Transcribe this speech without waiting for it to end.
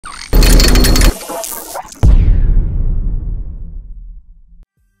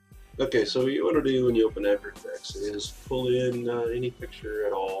Okay, so what you want to do when you open After Effects is pull in any picture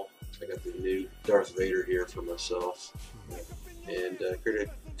at all. I got the new Darth Vader here for myself, and create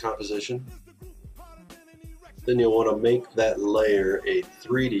a composition. Then you'll want to make that layer a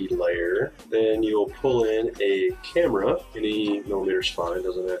 3D layer. Then you'll pull in a camera. Any millimeter's fine,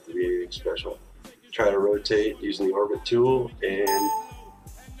 doesn't have to be anything special. Try to rotate using the orbit tool, and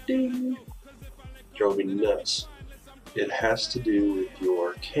ding, drove me nuts. It has to do with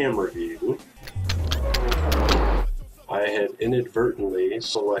your camera view. I had inadvertently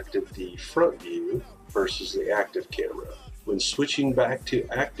selected the front view versus the active camera. When switching back to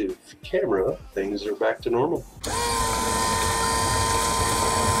active camera, things are back to normal.